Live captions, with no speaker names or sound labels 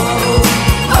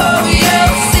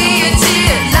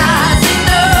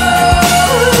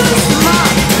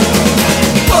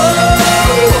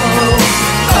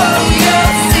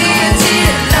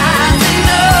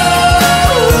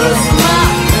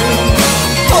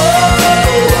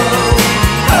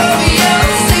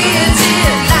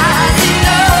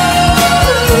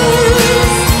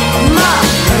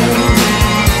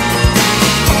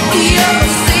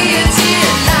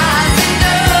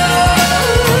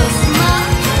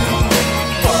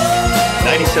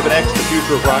97X, the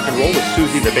future of rock and roll with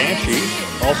Susie the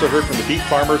Banshee. Also heard from the Beat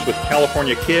Farmers with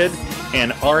California Kid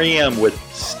and REM with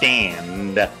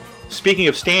Stand. Speaking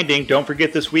of standing, don't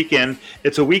forget this weekend.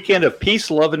 It's a weekend of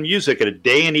peace, love, and music at A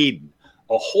Day in Eden.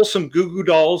 A wholesome Goo Goo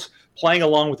Dolls playing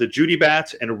along with the Judy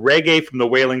Bats and reggae from the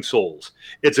Wailing Souls.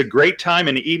 It's a great time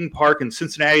in Eden Park in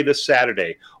Cincinnati this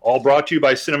Saturday. All brought to you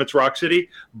by Cinemas Rock City,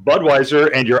 Budweiser,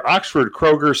 and your Oxford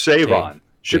Kroger Save-On.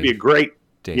 Should be a great...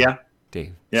 Dave, yeah?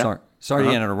 Dave. Yeah? Sorry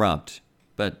to interrupt,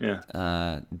 but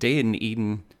Yeah. Day in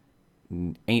Eden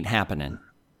ain't happening.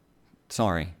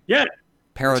 Sorry. Yeah.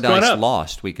 Paradise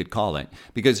Lost, we could call it.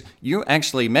 Because you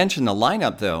actually mentioned the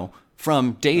lineup, though,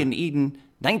 from Day in Eden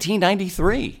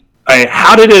 1993.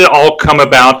 How did it all come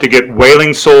about to get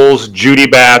Wailing Souls, Judy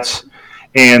Bats,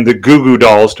 and the Goo Goo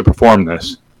Dolls to perform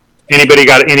this? Anybody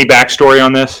got any backstory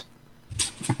on this?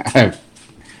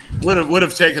 Would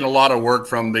have taken a lot of work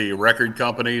from the record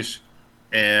companies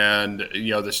and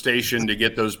the station to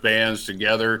get those bands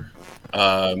together.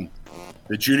 The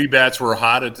Judy Bats were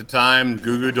hot at the time.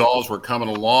 Goo Goo Dolls were coming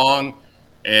along,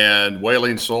 and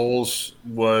Wailing Souls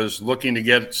was looking to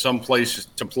get someplace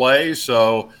to play.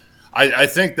 So I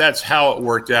think that's how it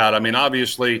worked out. I mean,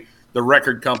 obviously, the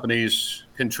record companies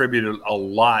contributed a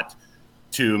lot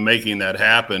to making that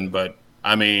happen. But,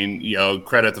 I mean,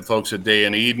 credit the folks at Day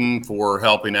in Eden for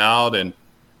helping out. And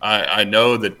I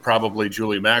know that probably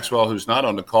Julie Maxwell, who's not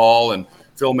on the call, and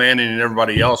Phil Manning and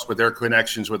everybody else with their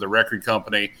connections with the record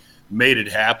company made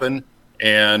it happen.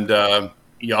 And,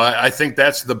 I think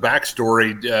that's the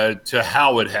backstory to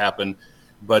how it happened.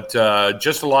 But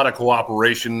just a lot of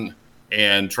cooperation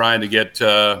and trying to get,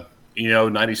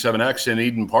 97X in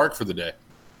Eden Park for the day.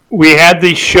 We had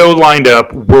the show lined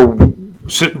up.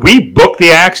 We booked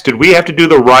the acts. Did we have to do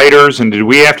the writers, and did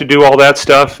we have to do all that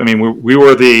stuff? I mean, we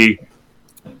were everything.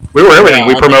 Yeah,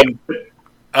 we promoted.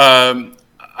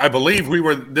 I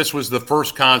believe this was the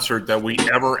first concert that we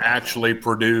ever actually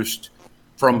produced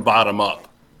from bottom up,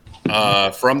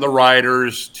 from the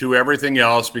writers to everything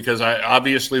else, because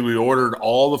obviously we ordered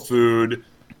all the food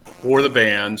for the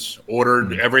bands,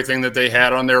 ordered everything that they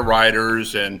had on their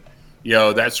writers, and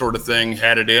that sort of thing,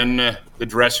 had it in the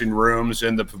dressing rooms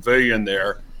in the pavilion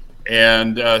there.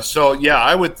 And so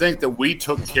I would think that we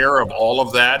took care of all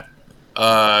of that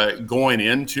going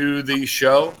into the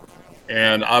show.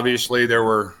 And obviously there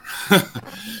were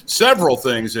several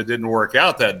things that didn't work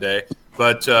out that day.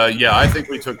 But, I think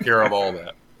we took care of all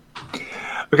that.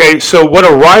 Okay, so what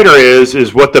a writer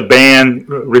is what the band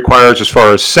requires as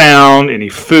far as sound, any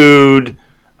food,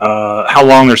 how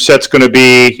long their set's going to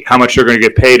be, how much they're going to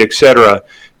get paid, etc.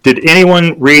 Did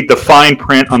anyone read the fine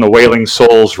print on the Wailing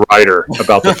Souls writer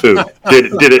about the food?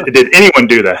 Did anyone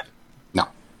do that? No.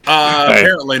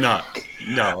 Apparently not.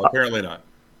 No, apparently not.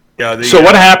 Yeah. So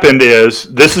what happened is,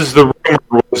 this is the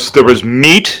rumor, there was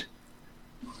meat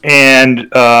and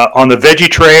on the veggie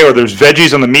tray, or there's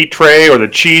veggies on the meat tray or the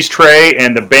cheese tray,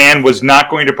 and the band was not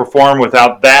going to perform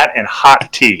without that and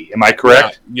hot tea. Am I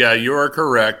correct? Yeah, you are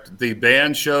correct. The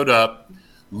band showed up,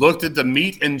 looked at the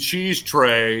meat and cheese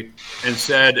tray, and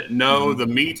said, no, the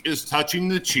meat is touching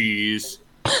the cheese.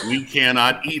 We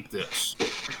cannot eat this.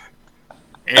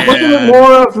 Wasn't it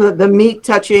more of the meat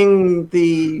touching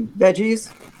the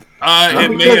veggies? It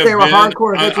may because have they were been.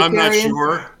 hardcore I'm not vegetarians?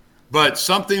 sure. But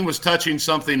something was touching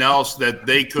something else that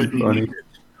they couldn't eat.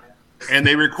 And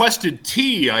they requested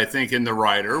tea, I think, in the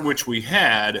writer, which we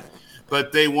had,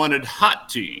 but they wanted hot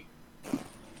tea.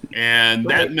 And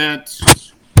that meant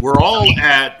we're all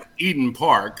at Eden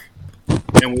Park,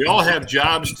 and we all have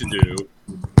jobs to do.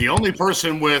 The only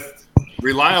person with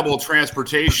reliable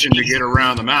transportation to get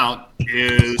around the mount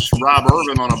is Rob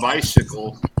Urban on a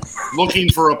bicycle looking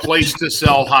for a place to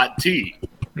sell hot tea.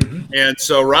 Mm-hmm. And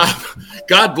so Rob,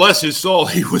 God bless his soul,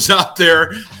 he was out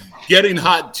there getting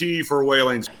hot tea for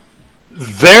Wailing.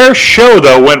 Their show,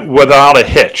 though, went without a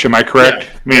hitch. Am I correct?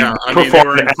 Yeah. I mean,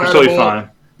 performed absolutely fine.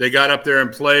 They got up there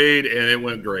and played, and it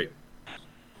went great.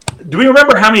 Do we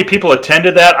remember how many people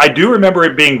attended that? I do remember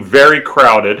it being very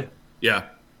crowded. Yeah.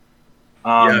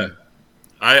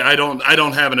 I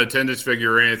don't have an attendance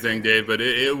figure or anything, Dave, but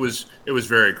it was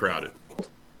very crowded.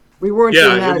 We weren't.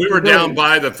 Yeah, we were down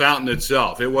by the fountain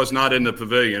itself. It was not in the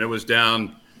pavilion. It was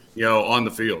down, on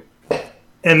the field.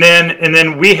 And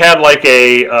then we had like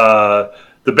the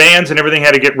bands and everything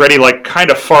had to get ready like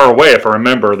kind of far away, if I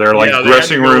remember. They're like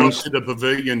dressing rooms. To the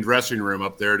pavilion dressing room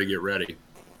up there to get ready,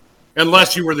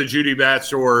 unless you were the Judy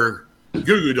Bats or Goo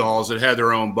Goo Dolls that had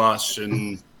their own bus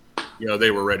and they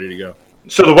were ready to go.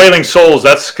 So the Wailing Souls,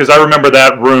 that's because I remember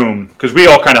that room, because we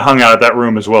all kind of hung out at that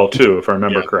room as well too, if I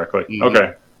remember correctly. Mm-hmm.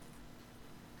 Okay.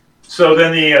 So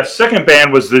then the second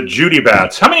band was the Judy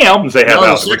Bats. How many albums they have No,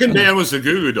 the out? second band was the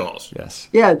Goo Goo Dolls. Yes.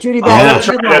 Yeah, Judy Oh, Bats.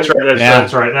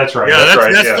 that's right.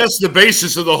 Yeah, that's the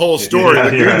basis of the whole story. Yeah,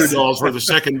 the Goo yes. Goo Dolls were the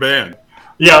second band.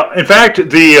 Yeah, in fact,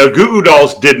 the Goo Goo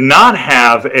Dolls did not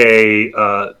have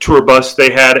a tour bus. They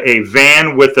had a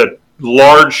van with a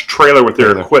large trailer with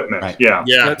their equipment. Right. Yeah.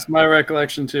 That's my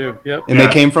recollection too. Yep. And they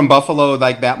came from Buffalo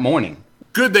like that morning.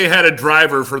 Good they had a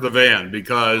driver for the van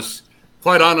because,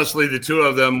 quite honestly, the two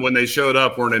of them, when they showed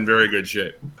up, weren't in very good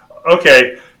shape.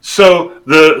 Okay, so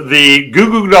the Goo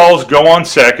Goo Dolls go on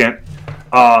second.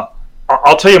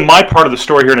 I'll tell you my part of the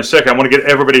story here in a second. I want to get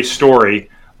everybody's story.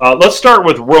 Let's start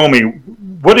with Romy.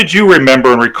 What did you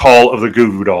remember and recall of the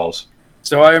Goo Goo Dolls?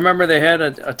 So I remember they had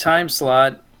a time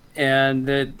slot, and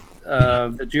that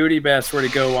the Judy Bats were to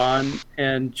go on,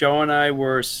 and Joe and I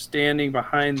were standing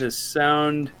behind the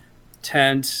sound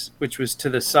tent, which was to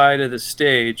the side of the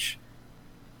stage,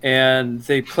 and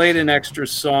they played an extra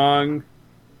song,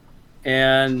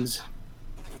 and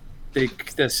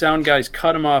the sound guys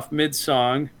cut them off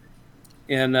mid-song,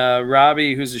 and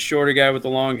Robbie, who's a shorter guy with the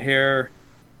long hair,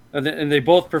 and they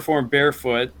both performed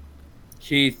barefoot.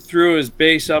 He threw his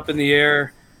bass up in the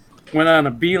air, went on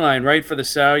a beeline right for the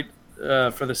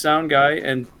sound guy,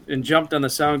 and jumped on the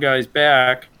sound guy's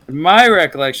back. My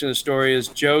recollection of the story is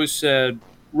Joe said,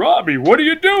 "Robbie, what are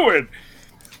you doing?"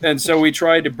 And so we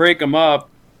tried to break him up,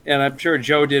 and I'm sure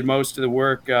Joe did most of the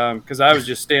work because I was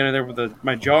just standing there with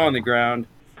my jaw on the ground.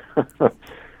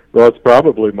 Well, it's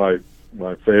probably my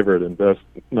favorite and best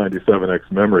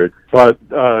 97X memory. But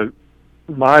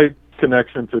my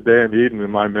connection to Dan Eden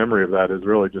and my memory of that is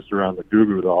really just around the Goo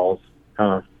Goo Dolls.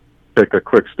 Kind of take a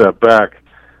quick step back.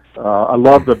 I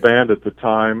loved the band at the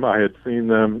time. I had seen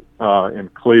them in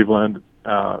Cleveland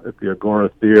at the Agora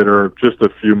Theater just a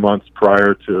few months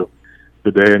prior to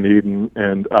the Day in Eden,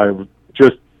 and I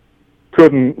just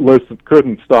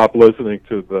couldn't stop listening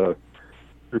to the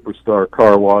Superstar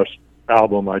Car Wash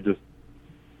album. I just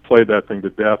played that thing to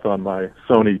death on my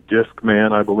Sony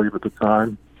Discman, I believe, at the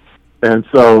time. And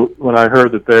so when I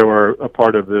heard that they were a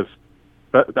part of this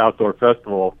outdoor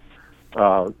festival,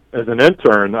 as an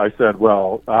intern, I said,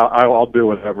 well, I'll do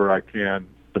whatever I can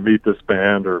to meet this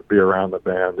band or be around the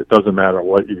band. It doesn't matter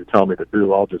what you tell me to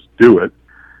do. I'll just do it.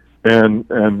 And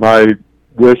my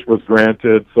wish was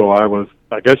granted, so I was,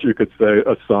 I guess you could say,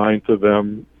 assigned to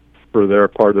them for their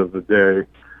part of the day.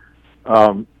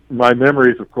 My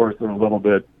memories, of course, are a little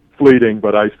bit fleeting,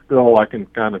 but I can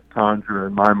kind of conjure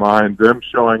in my mind them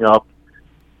showing up,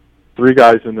 three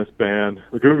guys in this band.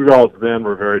 The Goo Goo Dolls then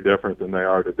were very different than they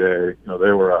are today. You know,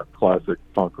 they were a classic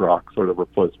punk rock sort of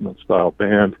replacement style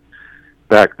band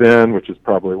back then, which is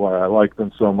probably why I like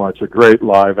them so much. A great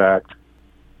live act.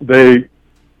 They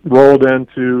rolled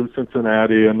into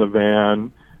Cincinnati in the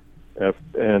van,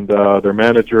 and their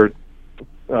manager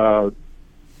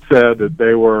said that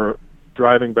they were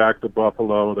driving back to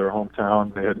Buffalo, their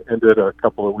hometown. They had ended a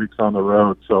couple of weeks on the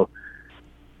road, so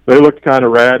they looked kind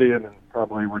of ratty and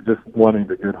probably were just wanting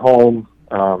to get home.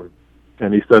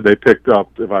 And he said they picked up,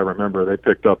 if I remember, they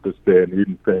picked up this Day in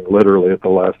Eden thing literally at the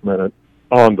last minute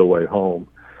on the way home.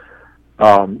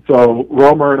 So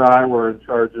Romer and I were in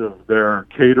charge of their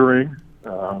catering,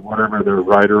 whatever their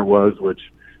rider was, which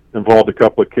involved a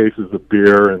couple of cases of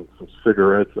beer and some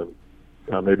cigarettes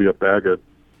and maybe a bag of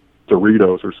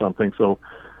Doritos or something. So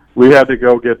we had to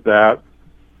go get that,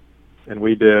 and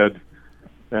we did.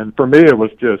 And for me, it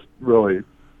was just really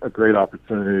a great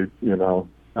opportunity, you know,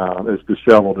 as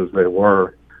disheveled as they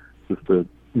were, just to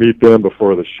meet them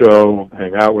before the show,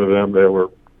 hang out with them. They were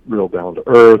real down to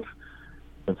earth.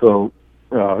 And so,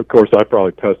 of course, I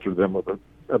probably pestered them with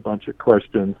a bunch of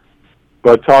questions,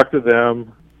 but talked to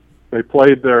them. They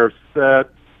played their set.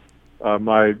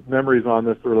 My memories on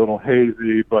this are a little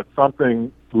hazy, but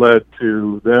something led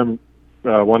to them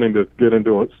wanting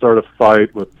to start a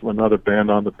fight with another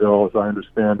band on the bill, as I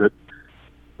understand it.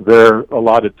 Their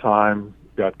allotted time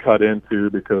got cut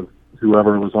into because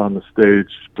whoever was on the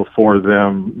stage before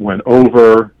them went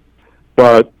over.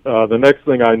 But the next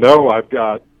thing I know, I've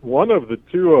got one of the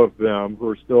two of them who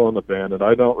are still in the band, and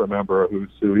I don't remember who's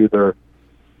who, either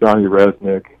Johnny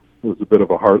Resnick, who was a bit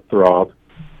of a heartthrob,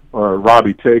 or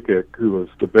Robbie Takik, who was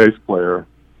the bass player.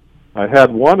 I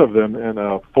had one of them in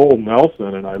a full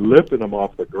Nelson, and I lifted him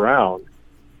off the ground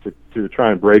to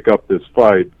try and break up this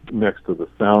fight next to the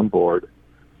soundboard.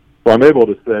 So I'm able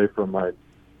to say from my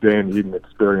Dan Eden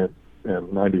experience and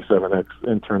 97X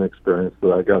intern experience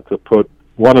that I got to put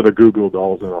one of the Goo Goo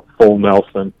Dolls in a full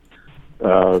Nelson,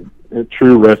 in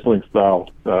true wrestling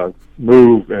style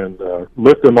move, and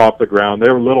lift them off the ground.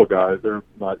 They were little guys. They're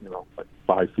not, like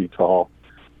 5 feet tall.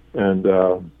 And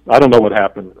I don't know what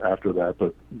happened after that,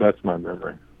 but that's my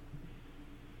memory.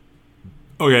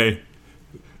 Okay,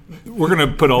 we're going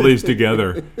to put all these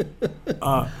together.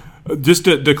 Just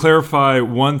to clarify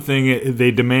one thing,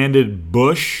 they demanded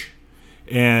Busch,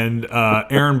 and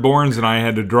Aaron Bournes and I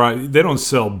had to drive. They don't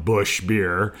sell Busch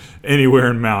beer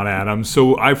anywhere in Mount Adams,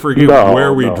 so I forget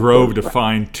where we drove to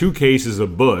find 2 cases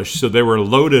of Busch, so they were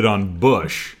loaded on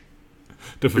Busch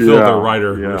to fulfill their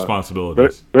rider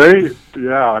responsibilities. They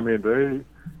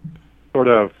sort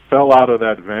of fell out of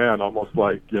that van almost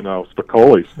like,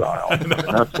 Spicoli style.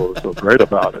 That's what was so great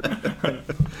about it.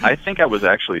 I think I was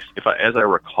actually, as I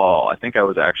recall, I think I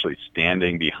was actually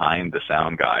standing behind the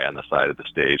sound guy on the side of the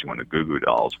stage when the Goo Goo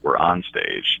Dolls were on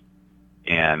stage.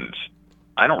 And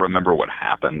I don't remember what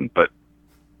happened, but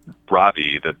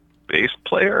Robbie, the bass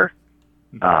player,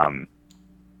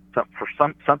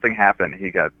 something happened. He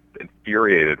got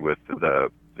infuriated with the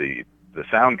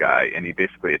sound guy, and he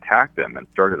basically attacked him and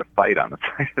started a fight on the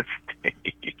side of the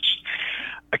stage.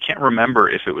 I can't remember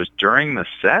if it was during the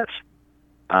set,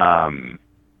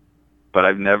 but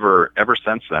ever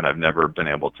since then, I've never been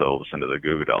able to listen to the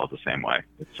Goo Goo Dolls the same way.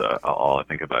 It's all I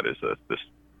think about is a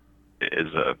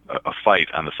fight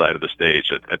on the side of the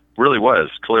stage. It really was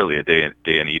clearly a day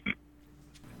in Eden.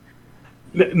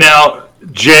 Now,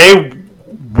 Jay,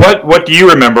 what do you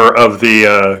remember of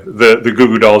the Goo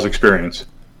Goo Dolls experience?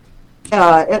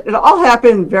 It all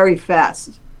happened very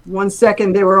fast. 1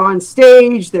 second they were on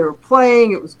stage, they were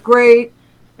playing, it was great.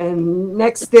 And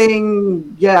next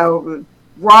thing,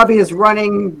 Robbie is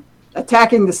running,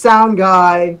 attacking the sound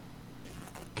guy.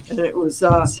 And it was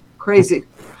crazy.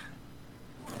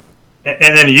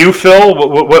 And then you, Phil,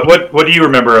 what do you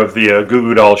remember of the Goo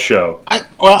Goo Dolls show? I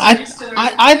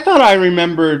thought I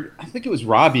remembered, I think it was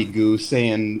Robbie Goo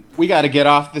saying, we got to get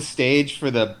off the stage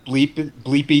for the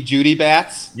bleepy Judy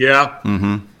Bats. Yeah.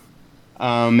 Mm-hmm.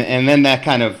 And then that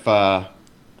kind of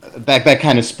that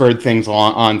kind of spurred things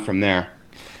on from there.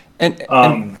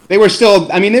 And they were still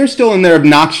in their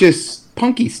obnoxious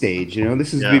punky stage.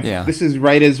 This is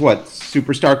right as what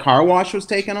Superstar Car Wash was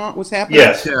happening.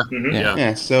 Yes. Yeah. Mm-hmm.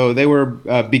 Yeah. So they were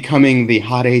becoming the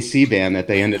hot AC band that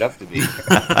they ended up to be.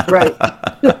 Right.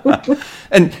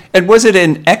 And was it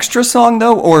an extra song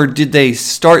though, or did they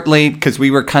start late because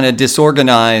we were kind of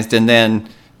disorganized, and then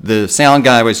the sound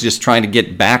guy was just trying to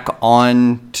get back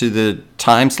on to the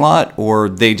time slot, or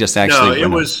they just actually? No, it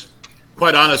was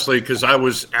quite honestly because I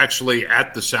was actually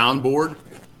at the soundboard.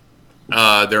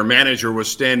 Their manager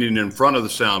was standing in front of the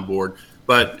soundboard,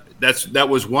 but that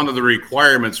was one of the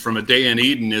requirements from A Day in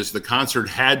Eden is the concert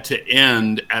had to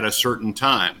end at a certain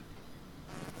time.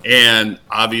 And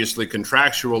obviously,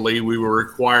 contractually, we were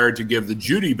required to give the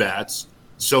Judy Bats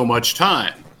so much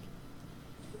time.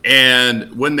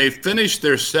 And when they finished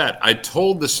their set, I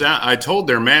told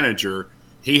their manager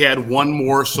he had one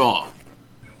more song.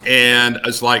 And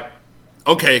it's like,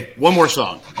 okay, one more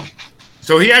song.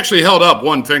 So he actually held up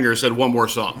one finger and said, one more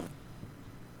song.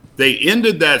 They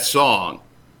ended that song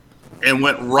and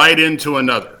went right into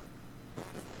another.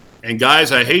 And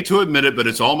guys, I hate to admit it, but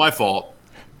it's all my fault.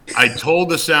 I told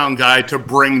the sound guy to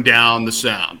bring down the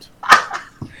sound.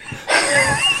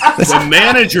 The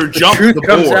manager jumped the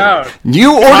board.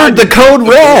 You ordered the code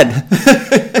red.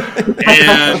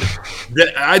 And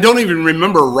I don't even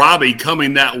remember Robbie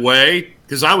coming that way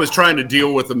because I was trying to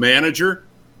deal with the manager.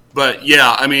 But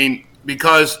yeah, I mean,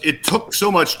 because it took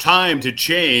so much time to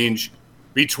change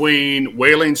between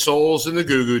Wailing Souls and the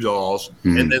Goo Goo Dolls,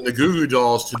 and then the Goo Goo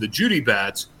Dolls to the Judy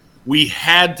Bats, we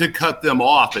had to cut them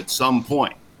off at some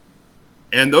point.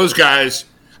 And those guys,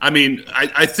 I mean,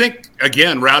 I think,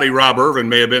 again, Rowdy Rob Irvin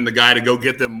may have been the guy to go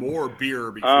get them more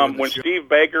beer before the when show. Steve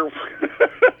Baker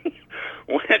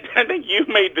I think you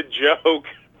made the joke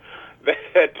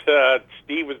that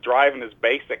Steve was driving his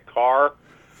basic car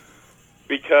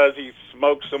because he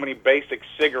smoked so many basic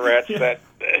cigarettes that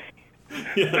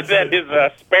his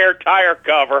spare tire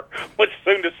cover was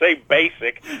soon to say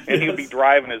basic, and he'd be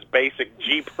driving his basic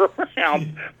Jeep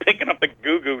around picking up the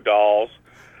Goo Goo Dolls.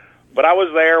 But I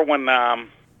was there when the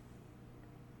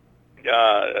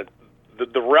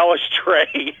relish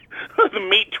tray, the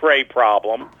meat tray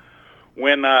problem,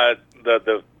 when the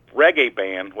reggae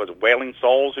band, was it Wailing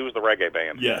Souls? Who was the reggae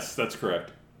band? Yes, that's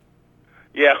correct.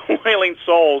 Yeah, Wailing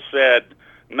Souls said,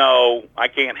 no, I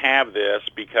can't have this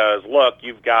because, look,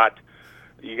 you got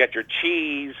your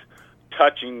cheese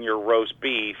touching your roast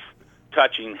beef,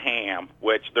 touching ham,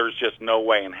 which there's just no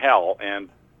way in hell. And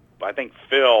I think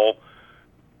Phil,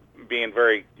 being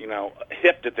very,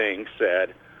 hip to things,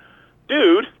 said,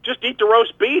 dude, just eat the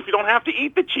roast beef. You don't have to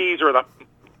eat the cheese or the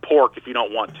pork if you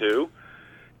don't want to.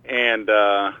 And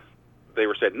they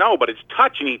were said, no, but it's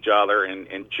touching each other.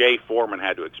 And Jay Foreman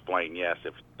had to explain, yes,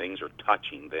 if things are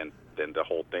touching, then the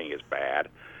whole thing is bad.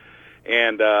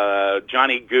 And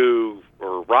Johnny Goo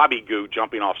or Robbie Goo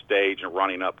jumping off stage and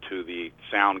running up to the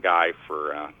sound guy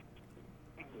for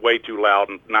way too loud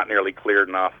and not nearly clear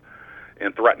enough,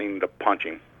 and threatening to punch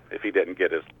him if he didn't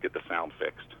get the sound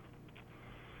fixed.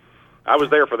 I was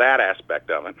there for that aspect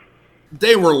of it.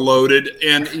 They were loaded,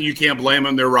 and you can't blame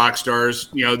them. They're rock stars.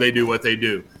 You know, they do what they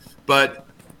do. But,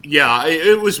 yeah,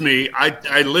 it was me.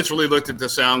 I literally looked at the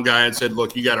sound guy and said,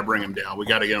 look, you got to bring him down. We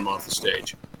got to get him off the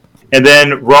stage. And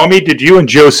then, Romy, did you and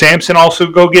Joe Sampson also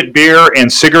go get beer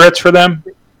and cigarettes for them?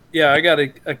 Yeah, I got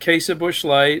a case of Busch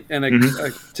Light and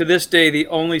to this day, the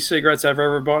only cigarettes I've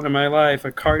ever bought in my life,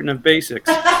 a carton of Basics.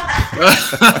 And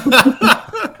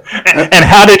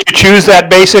how did you choose that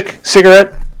Basic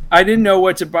cigarette? I didn't know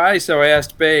what to buy, so I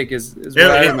asked Bake. Is what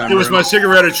I remember. It was my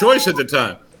cigarette of choice at the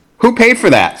time. Who paid for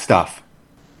that stuff?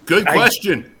 Good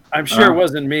question. I'm sure it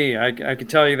wasn't me. I can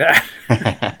tell you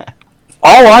that.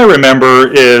 All I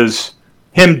remember is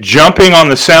him jumping on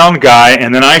the sound guy,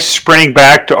 and then I sprinting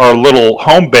back to our little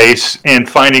home base and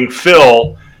finding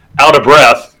Phil out of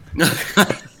breath.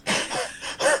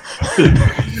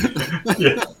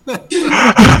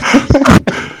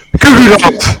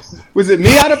 Was it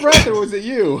me out of breath or was it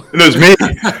you? It was me.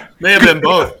 May have been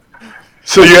both.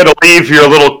 So you had to leave your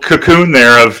little cocoon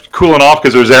there of cooling off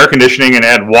because there was air conditioning and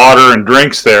had water and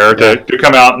drinks there to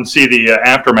come out and see the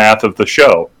aftermath of the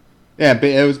show. Yeah,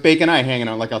 it was Bake and I hanging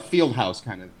out like a field house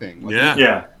kind of thing. Yeah.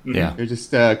 Yeah. Yeah. They're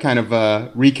just kind of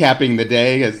recapping the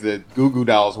day as the Goo Goo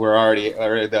Dolls were already,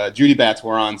 or the Judy Bats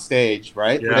were on stage,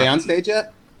 right? Yeah. Were they on stage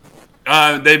yet?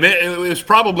 It was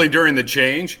probably during the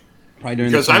change. Probably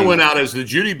during because the change. I went out as the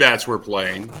Judy Bats were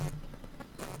playing,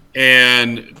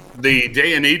 and the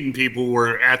Day in Eden people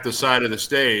were at the side of the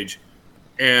stage.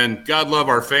 And God love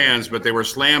our fans, but they were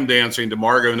slam dancing to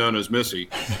Margot known as Missy.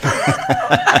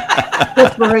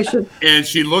 Desperation. And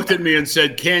she looked at me and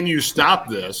said, "Can you stop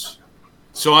this?"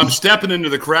 So I'm stepping into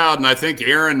the crowd, and I think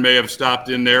Aaron may have stopped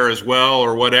in there as well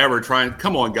or whatever, trying,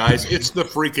 come on, guys, it's the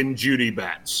freaking Judy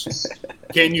Bats.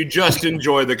 Can you just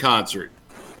enjoy the concert?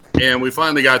 And we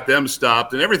finally got them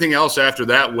stopped, and everything else after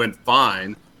that went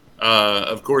fine.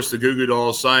 Of course, the Goo Goo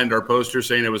Dolls signed our poster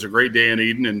saying it was a great day in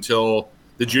Eden until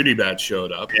the Judy Bats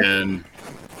showed up, and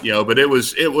but it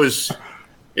was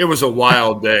a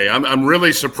wild day. I'm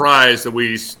really surprised that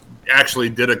we actually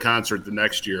did a concert the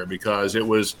next year because it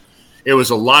was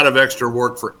a lot of extra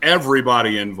work for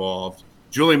everybody involved.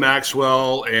 Julie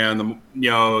Maxwell and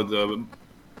the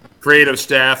creative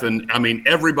staff, and I mean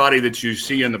everybody that you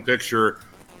see in the picture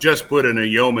just put in a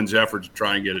yeoman's effort to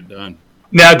try and get it done.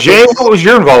 Now, Jay, what was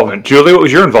your involvement? Julie, what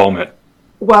was your involvement?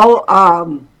 Well,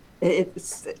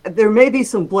 there may be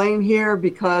some blame here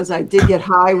because I did get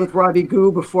high with Robbie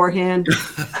Goo beforehand.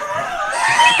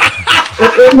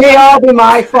 it may all be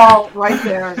my fault right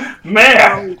there.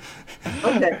 Man.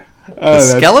 Okay. The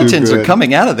skeletons are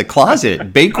coming out of the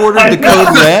closet. Bake ordered the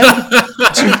code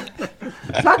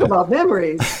red. Talk about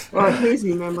memories, or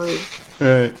hazy memories.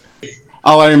 Right.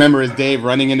 All I remember is Dave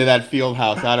running into that field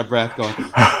house out of breath going,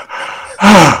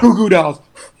 Goo Goo Dolls.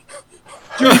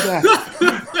 Judy Bats.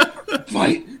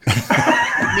 Fight.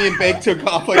 Me and Bake took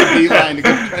off like a beeline to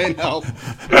go try and help.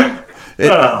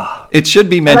 It should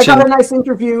be And mentioned. I got a nice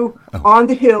interview on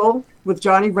the Hill with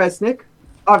Johnny Resnick,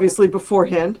 obviously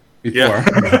beforehand. Yeah.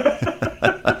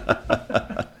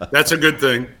 That's a good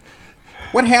thing.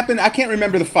 What happened? I can't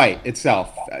remember the fight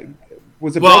itself.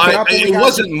 Was it Well, broken up? it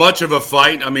wasn't much of a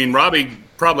fight. I mean, Robbie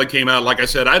probably came out. Like I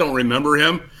said, I don't remember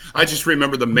him. I just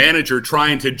remember the manager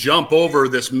trying to jump over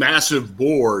this massive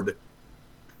board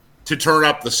to turn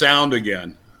up the sound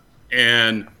again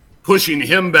and pushing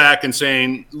him back and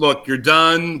saying, look, you're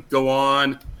done, go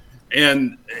on.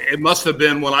 And it must have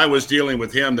been when I was dealing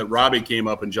with him that Robbie came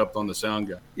up and jumped on the sound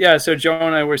guy. Yeah, so Joe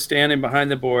and I were standing behind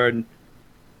the board,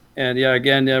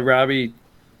 and Robbie,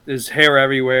 his hair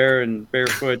everywhere and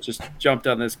barefoot, just jumped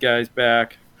on this guy's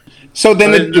back. So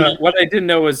then what I didn't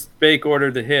know was Bake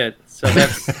ordered the hit. So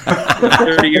that's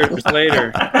 30 years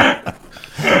later.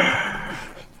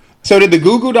 So did the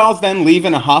Goo Goo Dolls then leave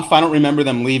in a huff? I don't remember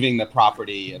them leaving the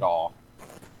property at all.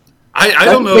 I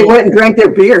don't know. They went and drank their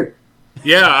beer.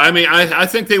 Yeah, I mean, I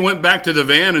think they went back to the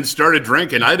van and started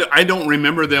drinking. I don't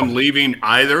remember them leaving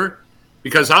either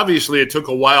because obviously it took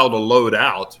a while to load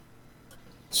out.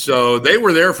 So they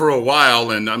were there for a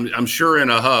while, and I'm sure in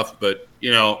a huff, but,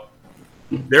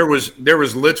 there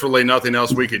was literally nothing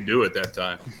else we could do at that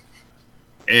time.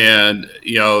 And,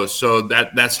 so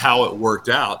that's how it worked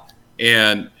out.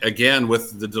 And again,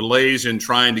 with the delays in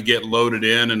trying to get loaded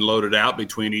in and loaded out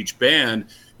between each band,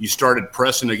 you started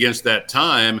pressing against that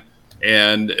time,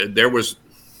 and there was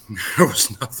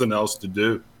nothing else to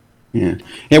do. Yeah,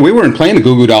 we weren't playing the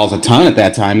Goo Goo Dolls a ton at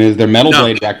that time. Their Metal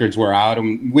Blade records were out,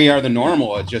 and We Are the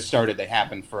Normal had just started to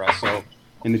happen for us. So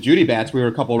in the Judy Bats, we were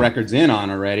a couple records in on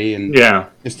already, and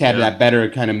just had that better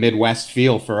kind of Midwest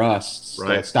feel for us,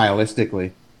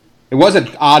 stylistically. It was an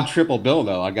odd triple bill,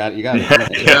 though. You got that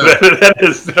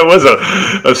was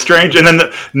a strange. And then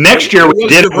the next year we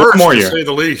did one more year, to say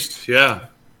the least. Yeah.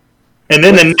 And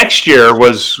then the next year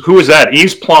was, who was that?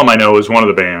 Eve's Plum, I know, was one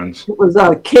of the bands. It was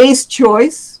Case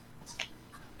Choice.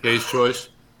 Case Choice.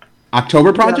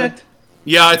 October Project?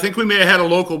 Yeah, I think we may have had a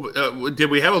local.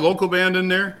 Did we have a local band in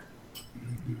there?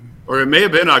 Or it may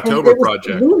have been October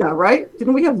Project. Luna, right?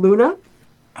 Didn't we have Luna?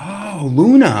 Oh,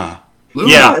 Luna.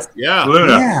 Yeah.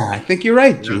 Luna. Yeah, I think you're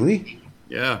right, Julie.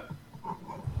 Yeah.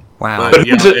 Wow. But,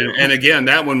 and again,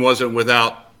 that one wasn't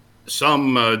without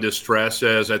some distress,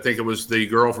 as I think it was the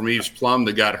girl from Eve's Plum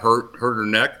that got hurt her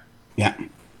neck. Yeah.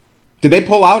 Did they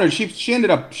pull out, or she ended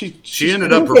up she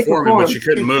ended up performing, but she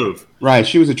couldn't move. Right,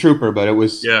 she was a trooper, but it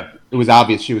was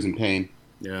obvious she was in pain.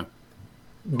 Yeah.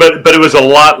 But it was a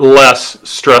lot less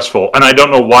stressful, and I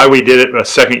don't know why we did it a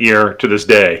second year to this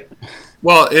day.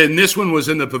 Well, and this one was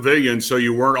in the pavilion, so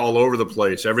you weren't all over the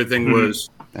place. Everything was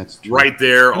right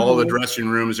there, all the dressing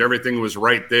rooms, everything was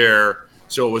right there,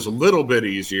 so it was a little bit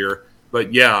easier.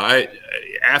 But yeah,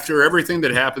 after everything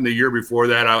that happened the year before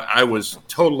that, I was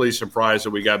totally surprised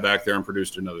that we got back there and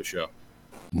produced another show.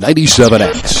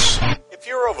 97X. If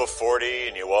you're over 40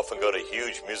 and you often go to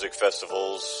huge music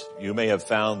festivals, you may have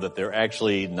found that they're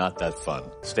actually not that fun.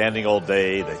 Standing all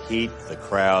day, the heat, the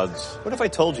crowds. What if I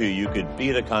told you you could be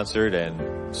at a concert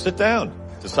and sit down?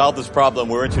 To solve this problem,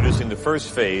 we're introducing the first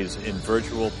phase in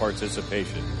virtual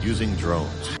participation using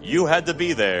drones. You had to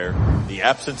be there, the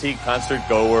absentee concert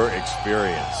goer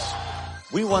experience.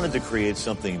 We wanted to create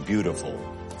something beautiful,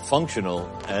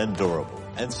 functional, and durable.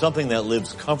 And something that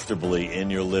lives comfortably in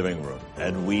your living room.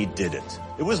 And we did it.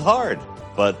 It was hard,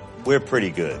 but we're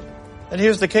pretty good. And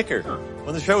here's the kicker.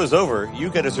 When the show is over, you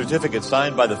get a certificate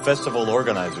signed by the festival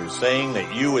organizers saying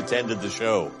that you attended the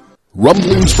show.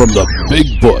 Rumblings from the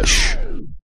Big Bush.